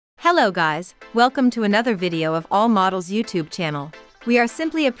Hello guys, welcome to another video of All Models YouTube channel. We are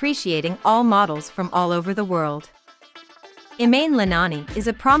simply appreciating all models from all over the world. ImaneLaanani is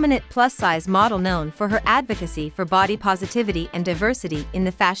a prominent plus-size model known for her advocacy for body positivity and diversity in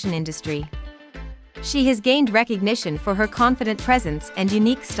the fashion industry. She has gained recognition for her confident presence and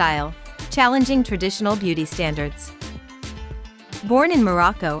unique style, challenging traditional beauty standards. Born in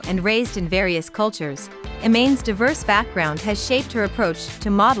Morocco and raised in various cultures, Imane's diverse background has shaped her approach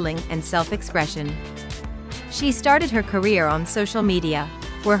to modeling and self-expression. She started her career on social media,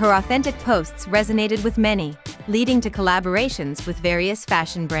 where her authentic posts resonated with many, leading to collaborations with various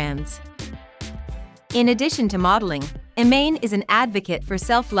fashion brands. In addition to modeling, Imane is an advocate for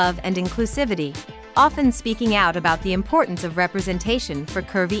self-love and inclusivity, often speaking out about the importance of representation for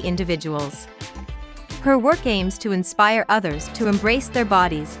curvy individuals. Her work aims to inspire others to embrace their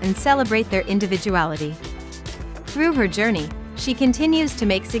bodies and celebrate their individuality. Through her journey, she continues to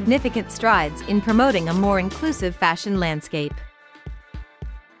make significant strides in promoting a more inclusive fashion landscape.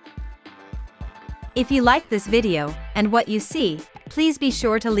 If you like this video and what you see, please be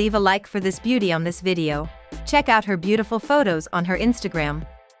sure to leave a like for this beauty on this video. Check out her beautiful photos on her Instagram,